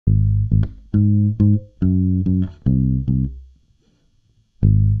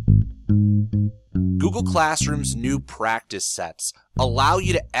Google Classroom's new practice sets allow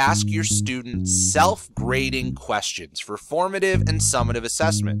you to ask your students self-grading questions for formative and summative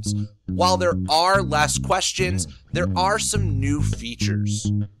assessments. While there are less questions, there are some new features.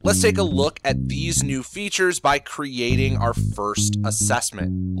 Let's take a look at these new features by creating our first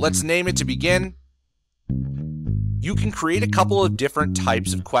assessment. Let's name it to begin. You can create a couple of different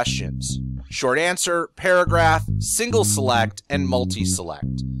types of questions: short answer, paragraph, single select, and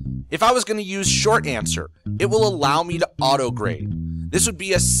multi-select. If I was going to use short answer, it will allow me to auto-grade. This would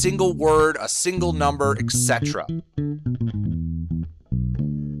be a single word, a single number, etc.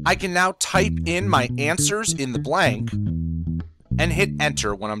 I can now type in my answers in the blank and hit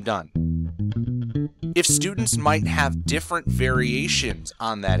enter when I'm done. If students might have different variations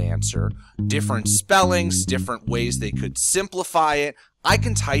on that answer, different spellings, different ways they could simplify it, I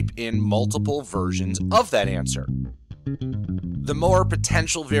can type in multiple versions of that answer. The more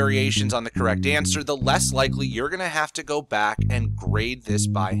potential variations on the correct answer, the less likely you're going to have to go back and grade this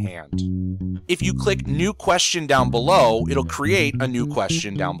by hand. If you click New Question down below, it'll create a new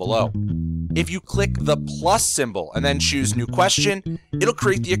question down below. If you click the plus symbol and then choose New Question, it'll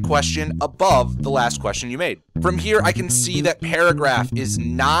create the question above the last question you made. From here, I can see that paragraph is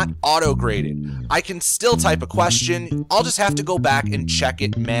not auto-graded. I can still type a question, I'll just have to go back and check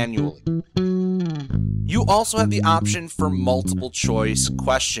it manually. You also have the option for multiple choice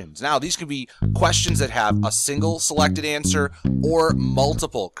questions. Now, these could be questions that have a single selected answer or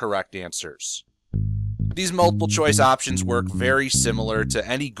multiple correct answers. These multiple choice options work very similar to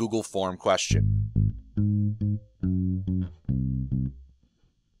any Google form question.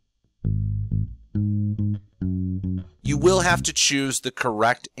 You will have to choose the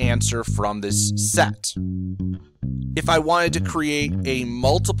correct answer from this set. If I wanted to create a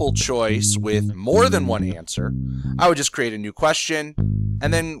multiple choice with more than one answer, I would just create a new question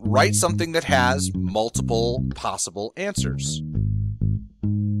and then write something that has multiple possible answers.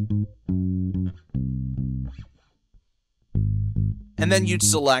 And then you'd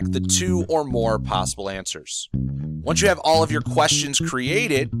select the 2 or more possible answers. Once you have all of your questions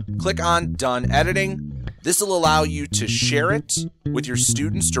created, click on Done Editing. This will allow you to share it with your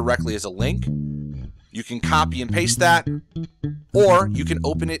students directly as a link. You can copy and paste that, or you can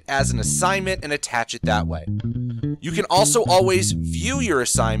open it as an assignment and attach it that way. You can also always view your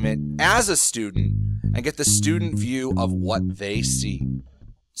assignment as a student and get the student view of what they see.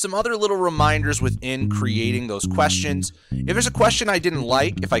 Some other little reminders within creating those questions. If there's a question I didn't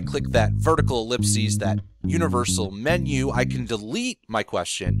like, if I click that vertical ellipses, that universal menu, I can delete my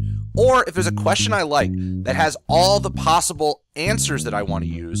question. Or if there's a question I like that has all the possible answers that I want to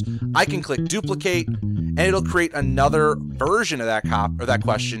use, I can click duplicate and it'll create another version of that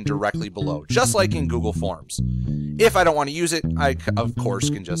question directly below, just like in Google Forms. If I don't want to use it, I of course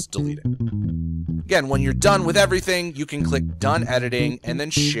can just delete it. Again, when you're done with everything, you can click Done Editing and then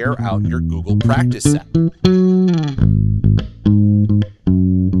share out your Google practice set.